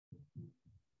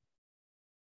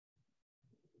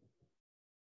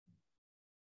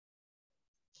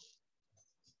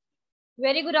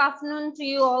Very good afternoon to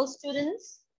you all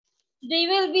students. Today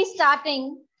we will be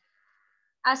starting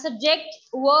a subject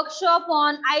workshop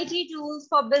on IT tools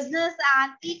for business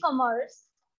and e-commerce.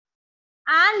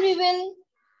 And we will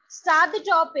start the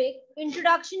topic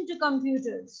Introduction to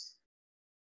Computers.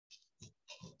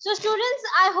 So students,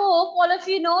 I hope all of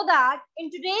you know that in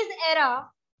today's era,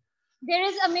 there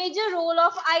is a major role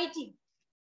of IT.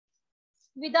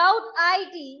 Without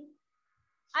IT,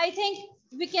 I think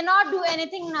we cannot do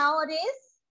anything nowadays.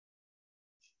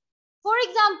 For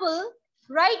example,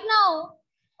 right now,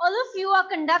 all of you are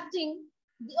conducting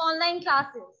the online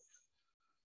classes.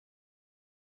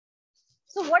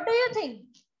 So what do you think?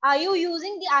 Are you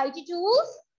using the IT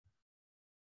tools?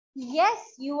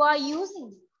 Yes, you are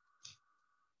using.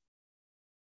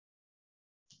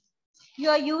 You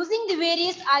are using the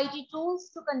various IT tools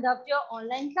to conduct your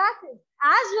online classes,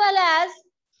 as well as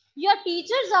your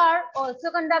teachers are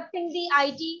also conducting the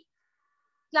IT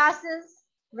classes,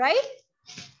 right?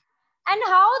 And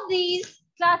how these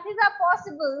classes are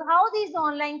possible, how these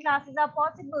online classes are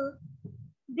possible,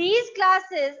 these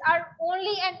classes are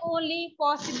only and only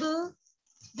possible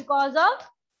because of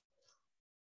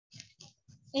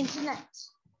internet,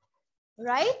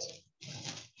 right?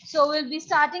 So we'll be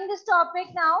starting this topic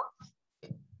now.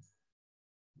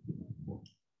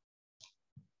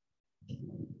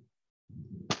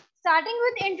 Starting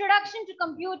with introduction to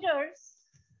computers.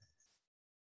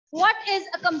 What is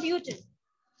a computer?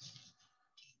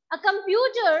 A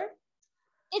computer,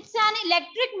 it's an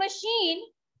electric machine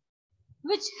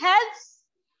which helps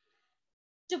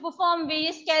to perform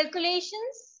various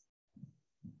calculations,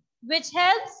 which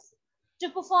helps to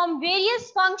perform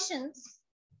various functions,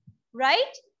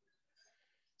 right?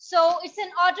 So it's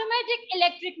an automatic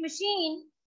electric machine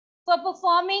for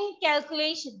performing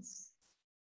calculations,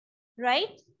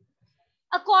 right?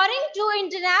 According to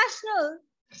International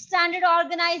Standard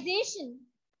Organization,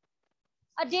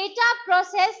 a data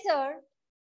processor,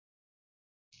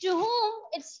 to whom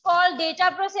it's called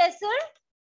data processor,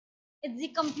 it's the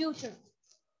computer.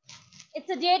 It's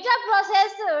a data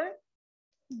processor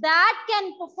that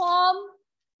can perform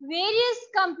various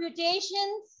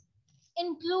computations,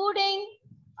 including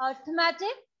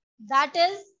arithmetic, that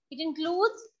is, it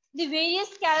includes the various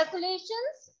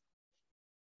calculations,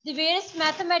 the various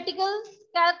mathematical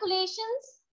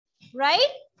calculations,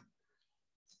 right?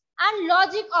 And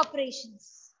logic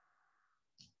operations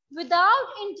without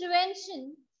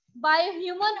intervention by a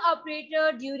human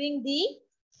operator during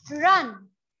the run.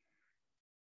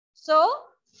 So,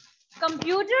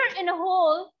 computer in a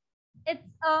whole,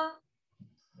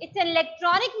 it's an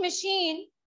electronic machine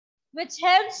which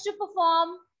helps to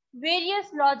perform various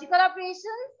logical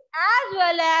operations as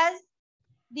well as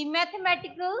the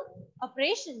mathematical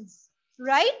operations,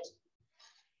 right?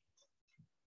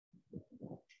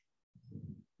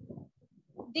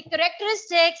 The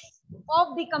characteristics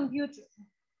of the computer.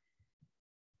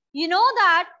 You know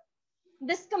that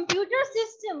this computer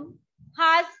system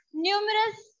has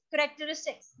numerous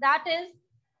characteristics, that is,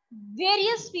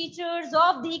 various features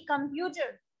of the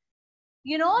computer.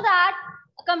 You know that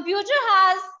a computer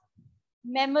has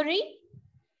memory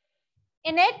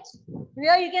in it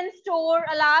where you can store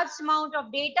a large amount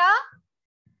of data.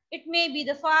 It may be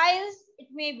the files, it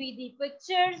may be the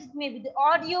pictures, it may be the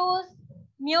audios,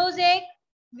 music,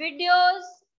 videos,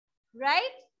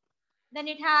 right? Then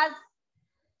it has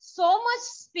so much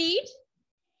speed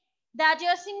that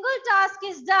your single task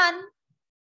is done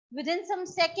within some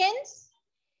seconds,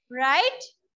 right?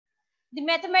 The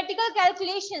mathematical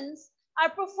calculations are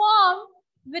performed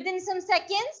within some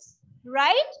seconds,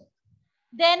 right?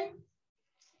 Then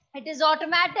it is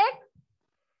automatic,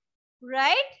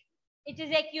 right? It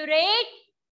is accurate.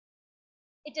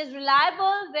 It is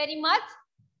reliable, very much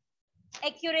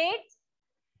accurate,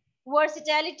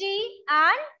 versatility,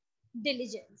 and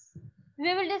diligence.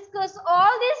 We will discuss all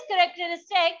these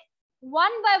characteristics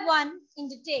one by one in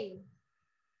detail.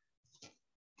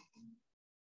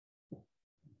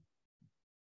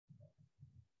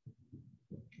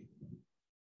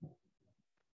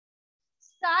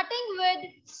 Starting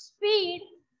with speed,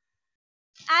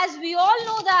 as we all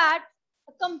know that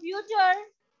a computer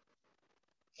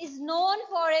is known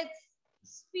for its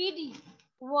speedy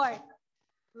work,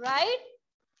 right?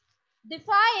 The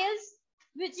files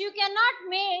which you cannot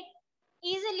make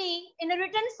easily in a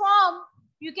written form,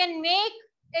 you can make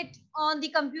it on the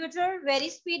computer very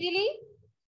speedily.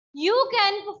 You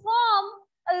can perform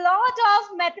a lot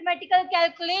of mathematical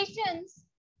calculations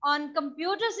on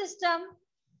computer system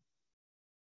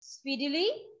speedily,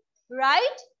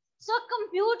 right? So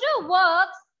computer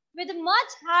works with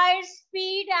much higher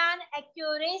speed and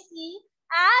accuracy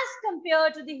as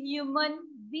compared to the human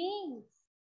beings.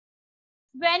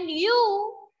 when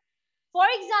you, for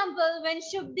example, when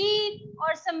Shubdeep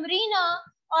or Samrina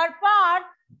or Parth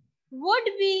would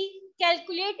be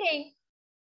calculating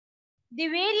the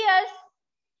various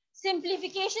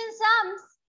simplification sums,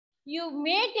 you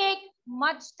may take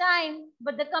much time,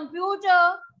 but the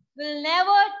computer will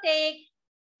never take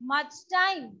much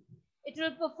time. It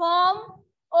will perform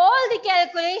all the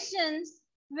calculations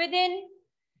within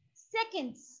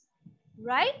seconds,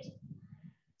 right?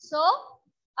 So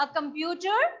a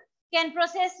computer can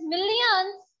process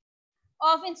millions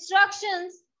of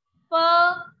instructions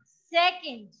per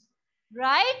second,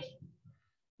 right?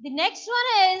 The next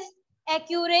one is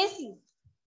accuracy.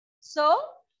 So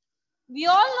we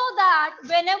all know that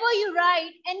whenever you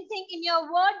write anything in your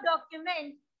Word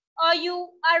document, or you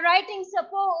are writing,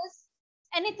 suppose,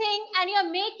 anything, and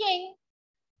you're making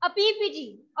a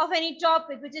PPT of any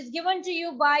topic which is given to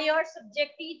you by your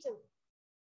subject teacher.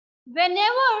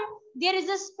 Whenever there is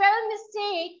a spell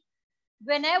mistake,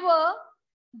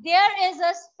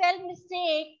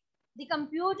 the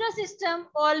computer system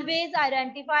always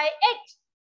identify it.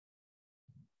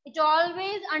 It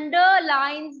always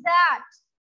underlines that.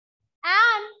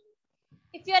 And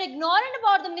if you are ignorant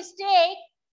about the mistake,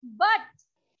 but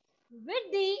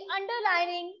with the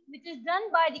underlining which is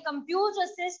done by the computer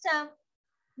system,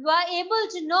 you are able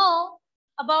to know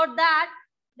about that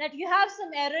you have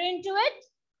some error into it.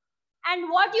 And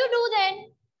what you do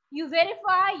then, you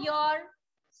verify your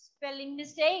spelling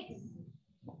mistakes,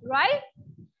 right?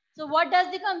 So what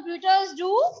does the computers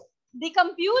do? The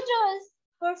computers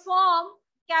perform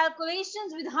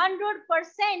calculations with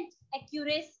 100%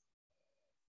 accuracy.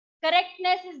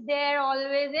 Correctness is there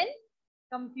always in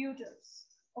computers.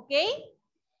 Okay.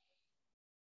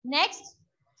 Next,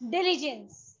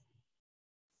 diligence.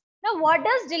 Now, what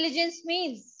does diligence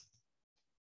means?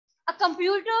 A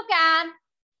computer can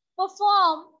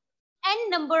perform n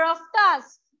number of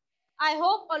tasks. I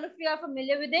hope all of you are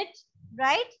familiar with it,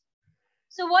 right?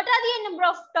 So what are the n number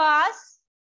of tasks?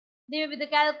 There may be the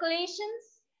calculations,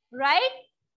 right?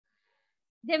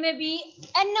 There may be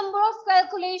n number of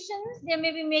calculations. They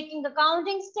may be making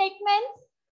accounting statements,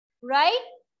 right?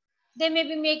 They may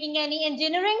be making any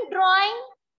engineering drawing,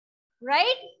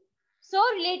 right? So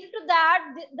related to that,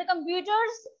 the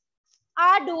computers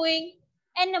are doing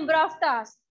n number of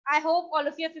tasks. I hope all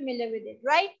of you are familiar with it,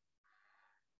 right?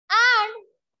 And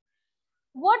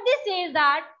what they say is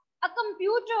that a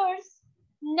computers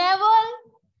never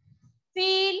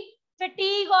feel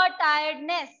fatigue or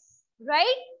tiredness,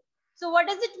 right? So what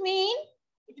does it mean?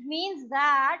 It means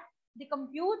that the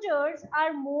computers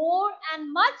are more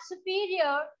and much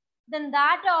superior than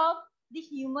that of the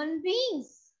human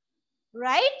beings,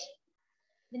 right?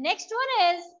 The next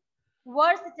one is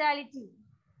versatility.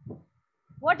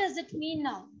 What does it mean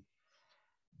now?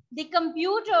 The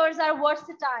computers are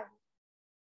versatile.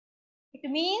 It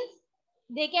means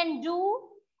they can do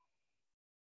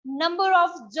number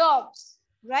of jobs,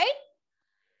 right?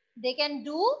 They can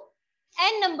do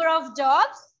n number of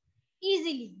jobs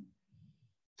easily.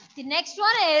 The next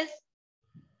one is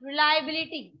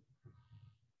reliability.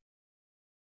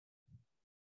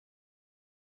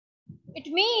 It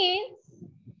means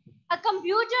a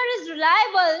computer is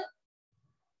reliable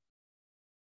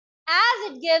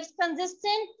as it gives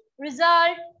consistent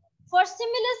result for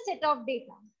similar set of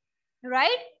data,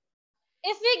 right?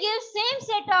 If we give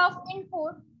same set of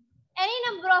input any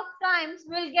number of times,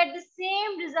 we'll get the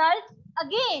same result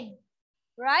again,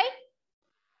 right?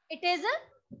 It is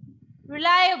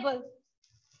reliable.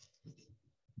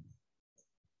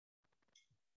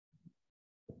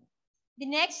 The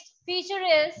next feature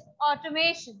is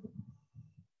automation.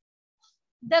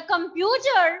 The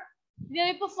computer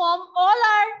where we perform all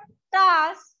our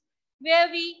tasks, where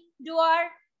we do our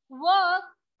work,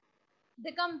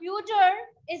 the computer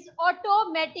is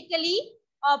automatically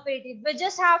operated. We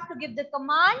just have to give the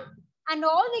command and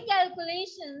all the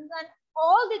calculations and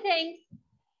all the things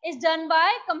is done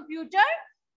by computer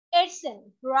itself,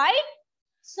 right?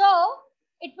 So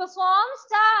it performs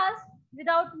tasks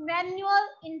without manual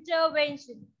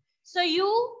intervention. So you,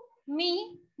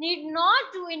 me, need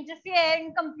not to interfere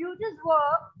in computer's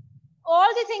work. All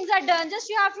the things are done, just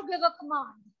you have to give a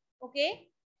command, okay?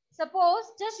 Suppose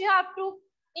just you have to,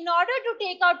 in order to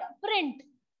take out a print,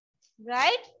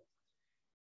 right?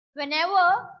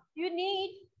 Whenever you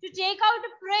need to take out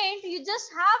a print, you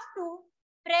just have to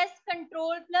press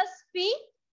Ctrl+P,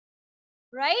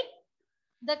 right?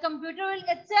 The computer will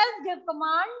itself give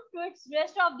command to its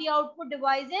rest of the output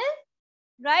devices,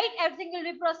 right? Everything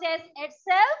will be processed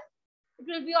itself. It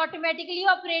will be automatically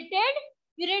operated.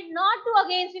 You need not to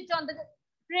again switch on the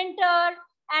printer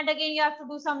and again you have to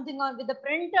do something on with the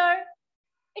printer.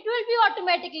 It will be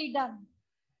automatically done,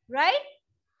 right?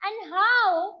 And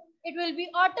how it will be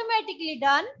automatically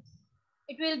done?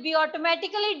 It will be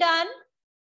automatically done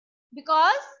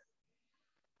because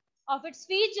of its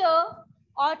feature,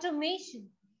 automation,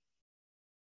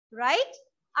 right?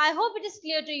 I hope it is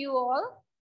clear to you all.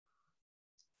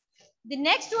 The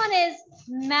next one is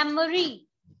memory.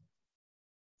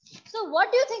 So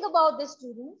what do you think about this,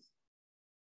 students?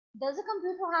 Does a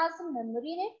computer have some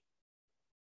memory in it?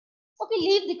 Okay,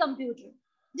 leave the computer.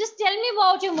 Just tell me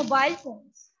about your mobile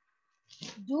phones.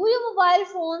 Do your mobile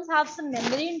phones have some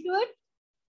memory into it?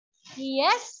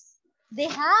 Yes, they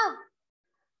have.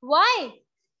 Why?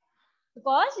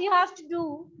 Because you have to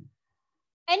do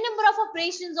n number of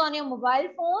operations on your mobile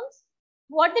phones.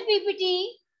 What the PPT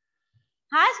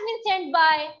has been sent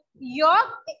by your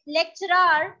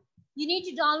lecturer, you need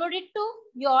to download it to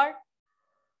your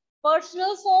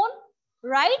personal phone,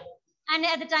 right? And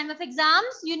at the time of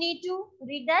exams, you need to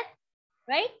read that,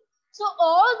 right? So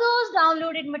all those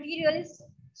downloaded material is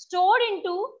stored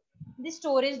into the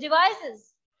storage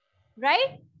devices,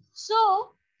 right? So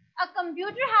a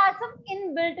computer has some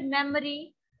inbuilt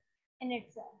memory in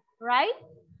itself, right?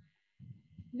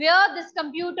 Where this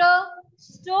computer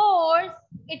stores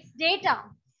its data.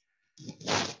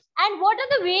 And what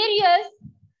are the various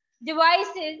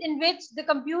devices in which the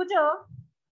computer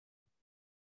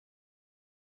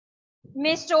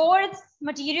may store its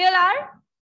material are?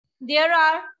 There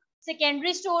are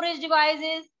secondary storage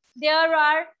devices. There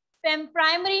are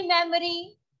primary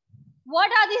memory. What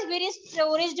are these various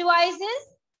storage devices?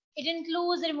 It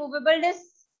includes removable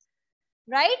disks,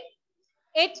 right?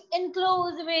 It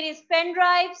includes various pen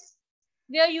drives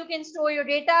where you can store your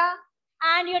data,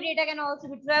 and your data can also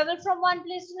be traveled from one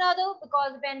place to another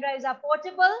because the pen drives are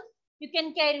portable. You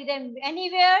can carry them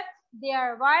anywhere. They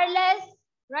are wireless,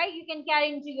 right? You can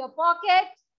carry into your pocket.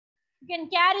 You can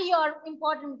carry your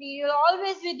important material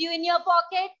always with you in your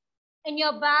pocket, in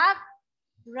your bag,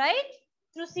 right?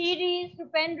 Through CDs, through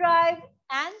pen drive,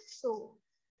 and so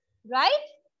on, right?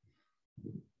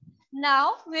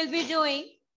 Now we'll be doing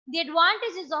the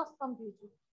advantages of computing.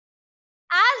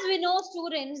 As we know,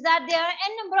 students, that there are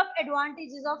n number of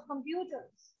advantages of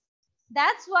computers.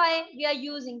 That's why we are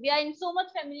in so much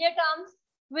familiar terms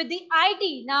with the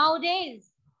IT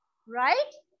nowadays,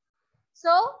 right? So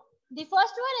the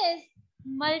first one is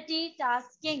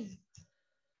multitasking.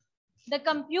 The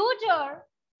computer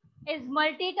is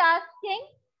multitasking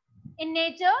in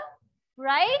nature,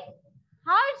 right?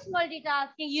 How it's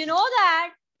multitasking? You know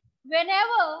that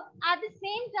whenever at the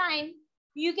same time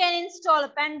you can install a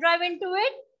pen drive into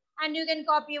it and you can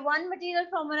copy one material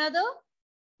from another.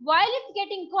 While it's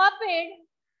getting copied,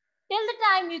 till the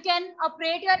time you can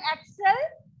operate your Excel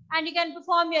and you can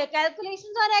perform your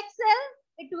calculations on Excel,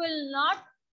 it will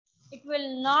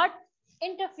not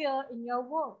interfere in your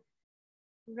work,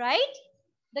 right?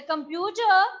 The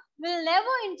computer will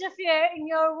never interfere in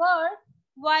your work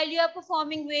while you are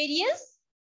performing various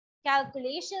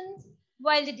calculations,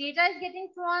 while the data is getting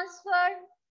transferred,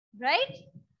 right?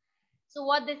 So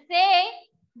what they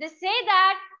say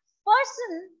that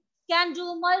person can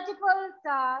do multiple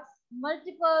tasks,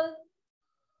 multiple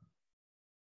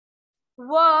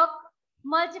work,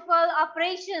 multiple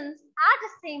operations at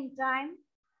the same time,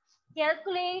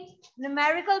 calculate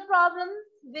numerical problems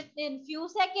within few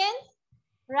seconds,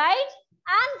 right?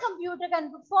 And computer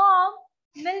can perform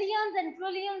millions and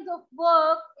trillions of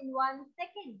work in 1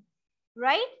 second,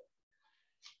 right?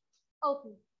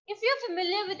 Okay. If you're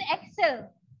familiar with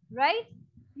Excel, right?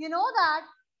 You know that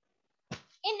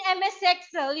in MS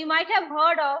Excel, you might have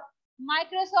heard of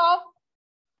Microsoft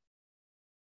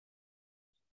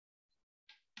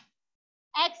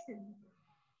Excel.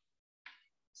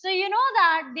 So you know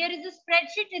that there is a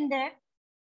spreadsheet in there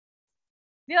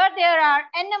where there are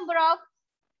n number of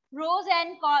rows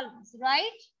and columns,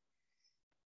 right?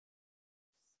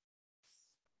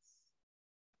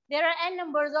 There are n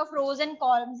numbers of rows and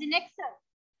columns in Excel.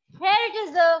 Here it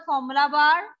is the formula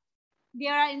bar.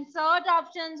 There are insert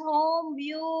options, home,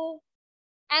 view,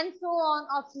 and so on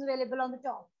options available on the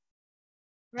top,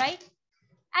 right?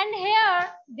 And here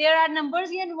there are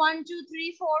numbers in 1, 2,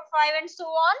 3, 4, 5, and so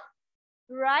on,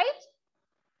 right?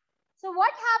 So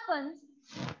what happens?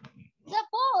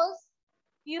 Suppose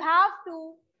you have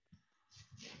to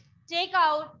take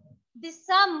out the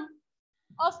sum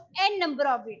of n number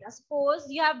of data. Suppose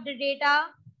you have the data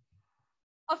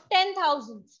of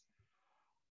 10,000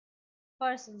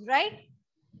 persons, right?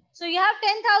 So you have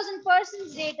 10,000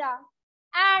 persons data,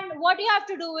 and what you have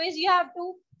to do is you have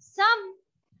to sum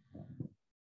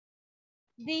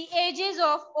the ages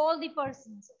of all the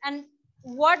persons and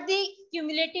what the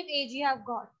cumulative age you have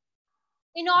got.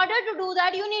 In order to do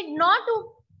that, you need not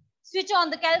to switch on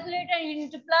the calculator and you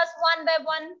need to plus 1 by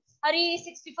 1. Hari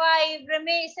 65,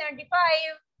 Ramesh 75,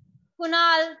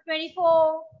 Kunal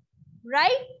 24,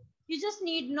 right? You just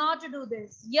need not to do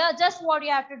this. Yeah, just what you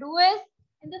have to do is,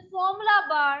 in the formula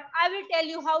bar, I will tell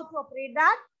you how to operate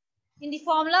that. In the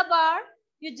formula bar,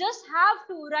 you just have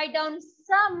to write down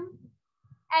sum,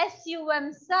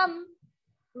 SUM, sum,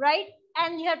 right?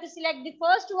 And you have to select the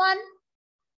first one,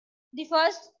 the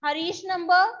first Harish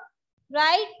number,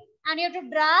 right? And you have to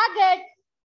drag it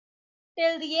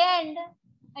till the end,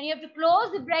 and you have to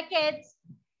close the brackets,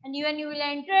 and when you will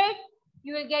enter it,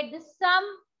 you will get the sum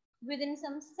within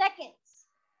some seconds,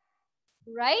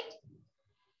 right?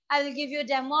 I will give you a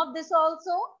demo of this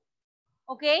also,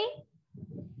 okay?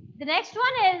 The next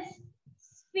one is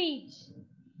speech.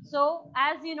 So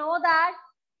as you know that,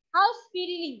 how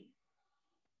speedily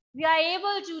we are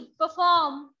able to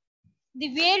perform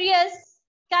the various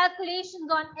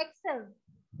calculations on Excel,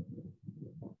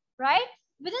 right?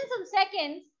 Within some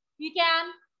seconds, you can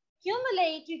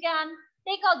accumulate, you can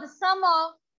take out the sum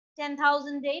of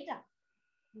 10,000 data,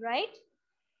 right?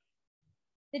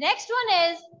 The next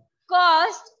one is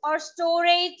cost or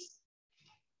storage.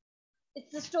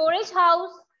 It's the storage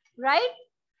house, right?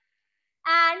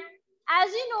 And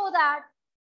as you know that,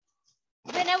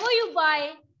 whenever you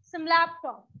buy some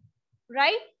laptop,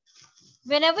 right?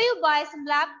 Whenever you buy some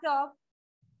laptop,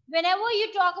 whenever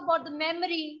you talk about the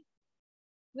memory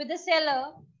with the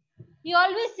seller, he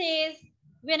always says,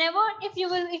 whenever if you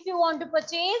want to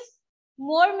purchase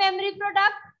more memory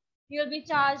product, you will be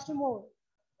charged more.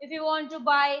 If you want to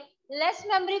buy less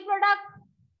memory product,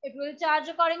 it will charge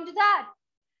according to that.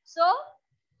 So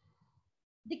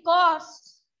the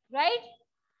cost, right?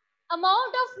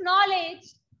 Amount of knowledge,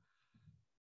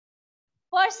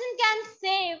 person can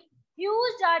save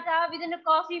huge data within a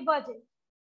coffee budget.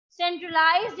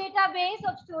 Centralized database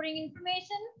of storing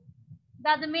information,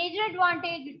 that's the major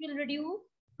advantage, it will reduce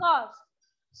cost.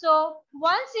 So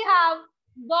once you have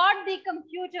bought the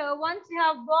computer, once you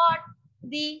have bought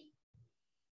the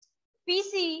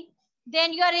PC,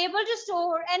 then you are able to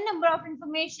store n number of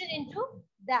information into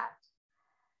that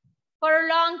for a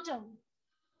long term,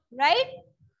 right?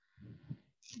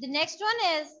 The next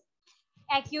one is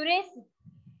accuracy.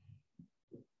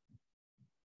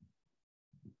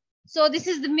 So this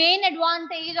is the main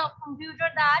advantage of computer,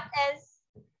 that is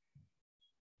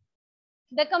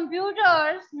the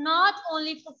computers not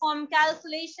only perform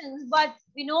calculations, but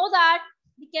we know that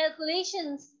the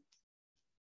calculations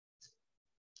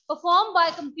performed by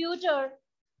computer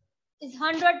is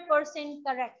 100%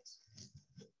 correct,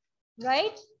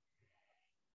 right?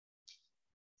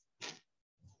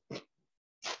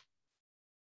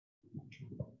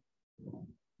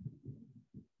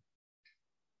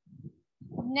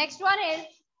 Next one is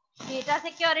data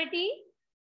security.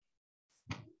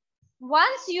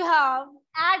 Once you have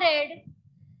added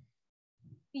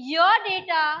your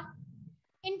data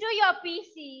into your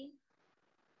PC,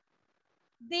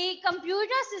 the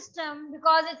computer system,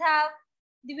 because it has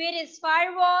the various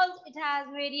firewalls, it has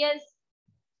various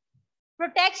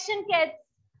protection kits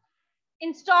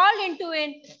installed into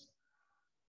it,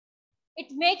 it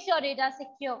makes your data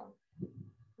secure,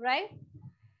 right?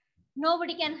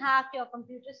 Nobody can hack your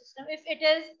computer system if it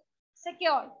is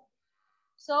secure.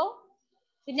 So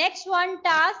the next one,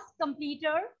 task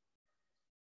completer.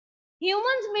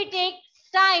 Humans may take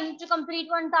time to complete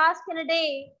one task in a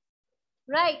day,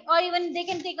 right? Or even they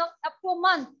can take up to a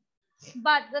month,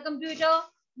 but the computer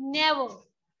never.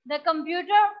 The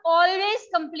computer always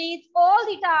completes all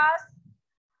the tasks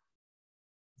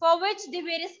for which the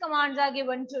various commands are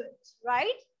given to it,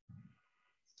 right?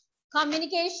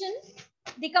 Communication.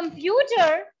 The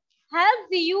computer helps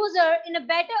the user in a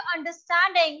better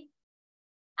understanding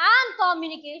and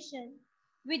communication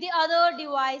with the other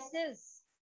devices,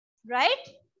 right?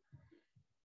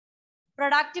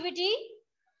 Productivity.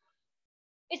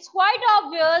 It's quite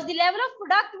obvious the level of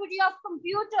productivity of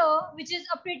computer which is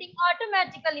operating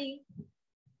automatically,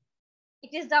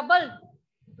 it is doubled,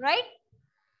 right?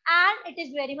 And it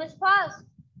is very much fast.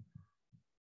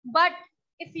 But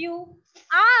if you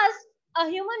ask a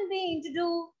human being to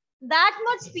do that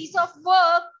much piece of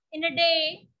work in a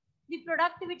day, the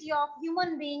productivity of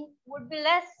human being would be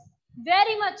less,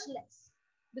 very much less,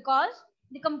 because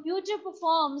the computer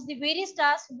performs the various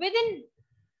tasks within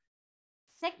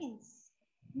seconds,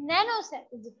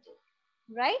 nanoseconds,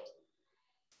 right?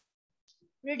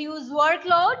 Reduce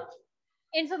workload.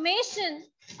 Information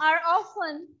are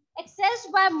often accessed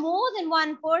by more than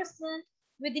one person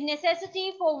with the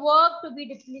necessity for work to be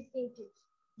duplicated,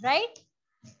 right?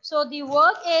 So the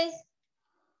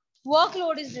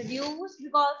workload is reduced,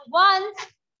 because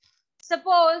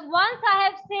suppose once I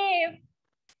have saved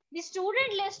the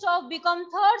student list of become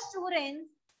third students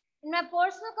in my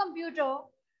personal computer,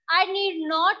 I need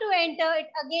not to enter it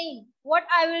again. What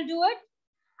I will do it,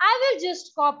 I will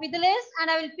just copy the list and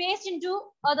I will paste into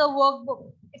other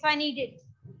workbook if I need it.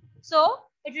 So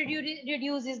it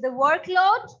reduces the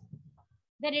workload,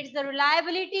 then it's the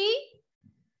reliability.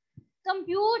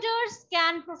 Computers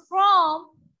can perform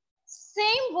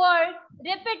same work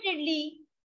repeatedly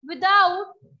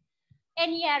without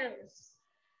any errors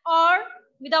or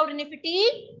without any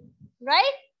fatigue,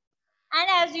 right? And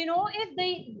as you know, if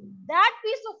that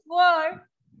piece of work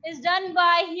is done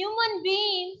by human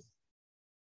beings,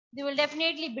 they will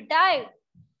definitely be tired,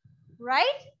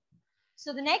 right?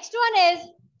 So the next one is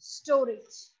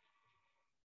storage.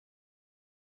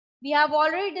 We have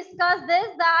already discussed this,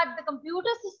 that the computer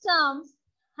systems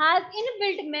has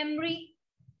inbuilt memory,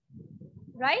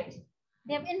 right?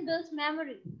 They have inbuilt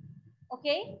memory.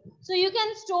 Okay, so you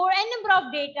can store any number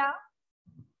of data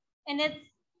in its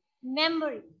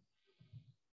memory.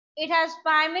 It has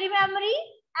primary memory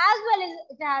as well as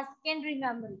it has secondary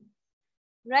memory,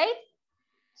 right?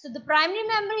 So the primary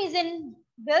memory is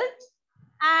inbuilt,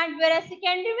 and whereas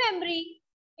secondary memory,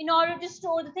 in order to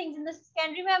store the things in the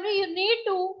secondary memory, you need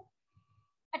to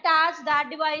attach that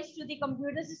device to the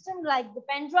computer system, like the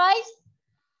pen drives,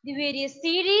 the various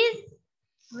CDs,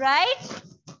 right?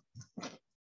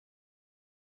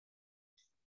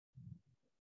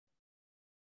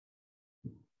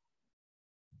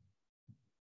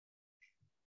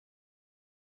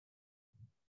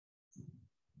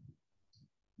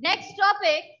 Next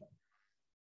topic,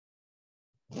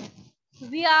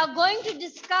 we are going to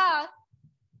discuss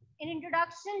in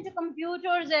introduction to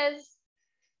computers is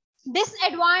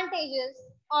disadvantages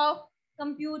of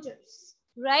computers,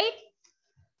 right?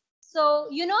 So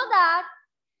you know that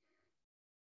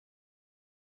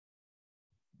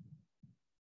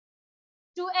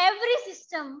to every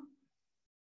system,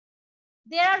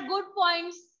 there are good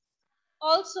points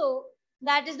also,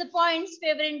 that is the points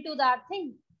favoring to that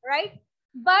thing, right?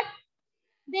 But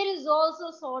there is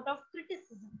also sort of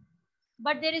criticism,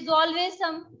 but there is always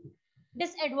some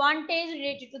disadvantage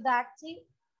related to that thing,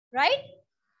 right?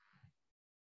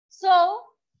 So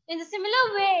in the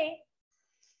similar way,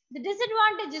 the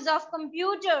disadvantages of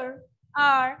computer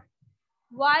are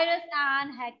virus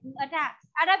and hacking attacks.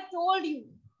 And I've told you,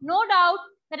 no doubt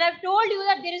that I've told you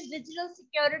that there is digital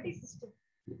security system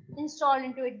installed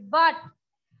into it, but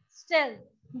still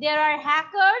there are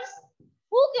hackers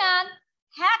who can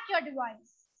hack your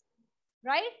device,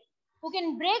 right? Who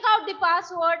can break out the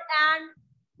password and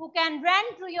who can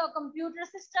run through your computer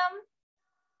system,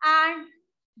 and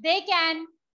they can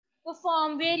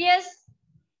perform various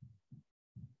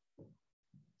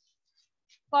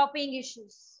copying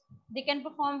issues. They can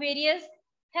perform various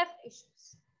theft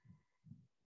issues,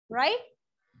 right?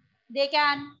 They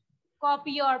can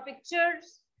copy your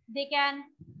pictures. They can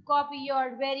copy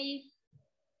your very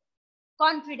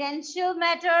confidential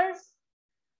matters,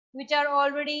 which are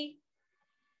already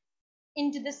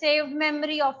into the saved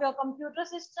memory of your computer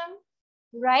system,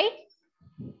 right?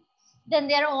 Then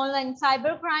there are online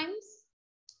cyber crimes.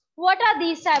 What are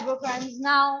these cyber crimes?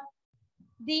 Now,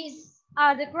 these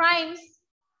are the crimes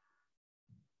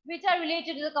which are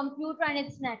related to the computer and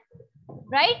its network,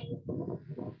 right?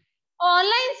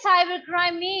 Online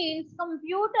cybercrime means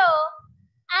computer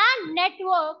and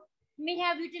network may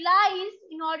have utilized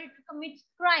in order to commit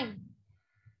crime.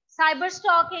 Cyber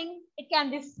stalking, it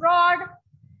can be fraud.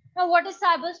 Now, what is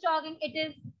cyber stalking? It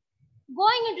is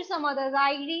going into some other's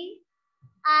ID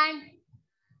and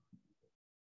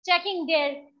checking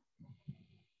their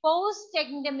posts,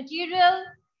 checking their material,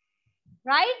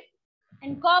 right?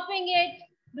 And copying it,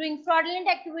 doing fraudulent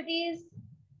activities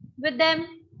with them,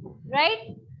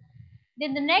 right?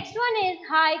 Then the next one is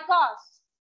high cost.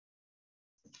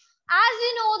 As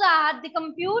you know that the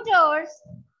computers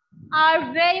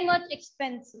are very much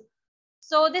expensive.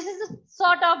 So this is a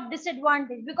sort of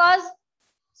disadvantage, because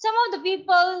some of the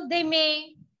people,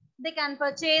 they can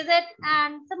purchase it,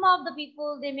 and some of the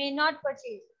people, they may not purchase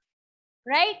it,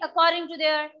 right? According to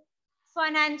their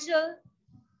financial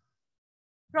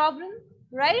problem,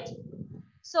 right?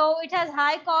 So it has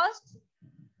high cost.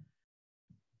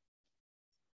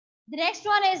 The next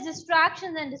one is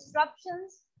distractions and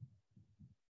disruptions.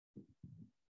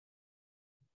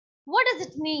 What does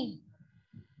it mean?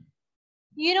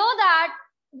 You know that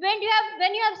when you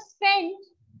have spent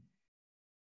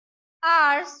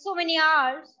hours, so many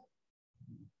hours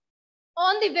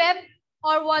on the web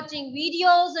or watching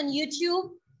videos on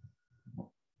YouTube,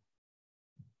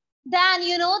 then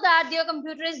you know that your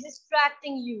computer is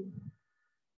distracting you.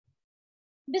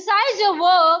 Besides your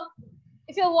work,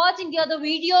 if you're watching the other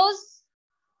videos,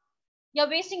 You're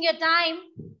wasting your time,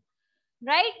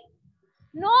 right?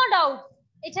 No doubt,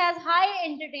 it has high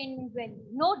entertainment value.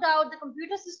 No doubt the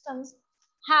computer systems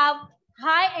have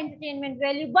high entertainment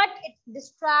value, but it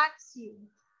distracts you.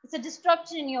 It's a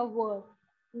distraction in your world,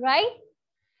 right?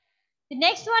 The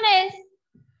next one is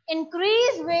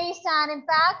increase waste and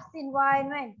impacts the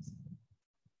environment.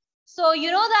 So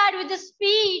you know that with the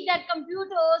speed that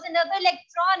computers and other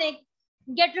electronic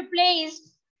get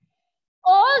replaced,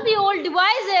 all the old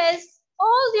devices,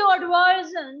 all the old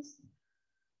versions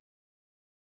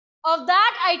of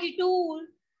that IT tool,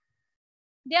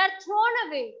 they are thrown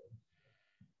away.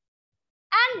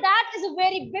 And that is a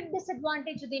very big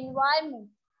disadvantage to the environment.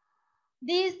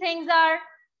 These things are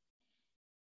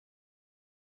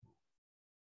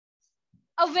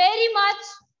a very much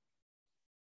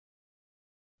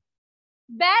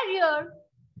barrier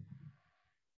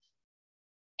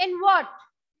in what?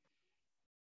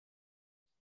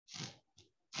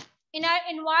 In our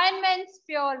environment's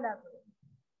pure level,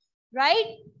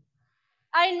 right?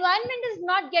 Our environment is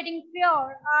not getting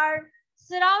pure. Our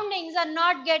surroundings are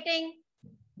not getting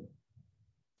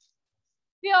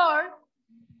pure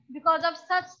because of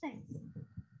such things.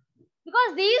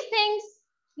 Because these things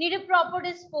need a proper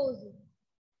disposal.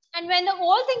 And when the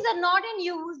old things are not in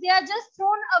use, they are just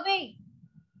thrown away.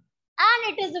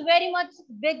 And it is a very much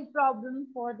big problem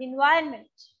for the environment.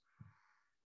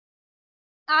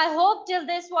 I hope till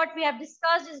this what we have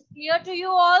discussed is clear to you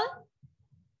all.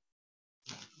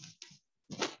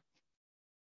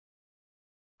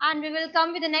 And we will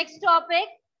come with the next topic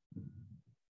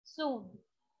soon.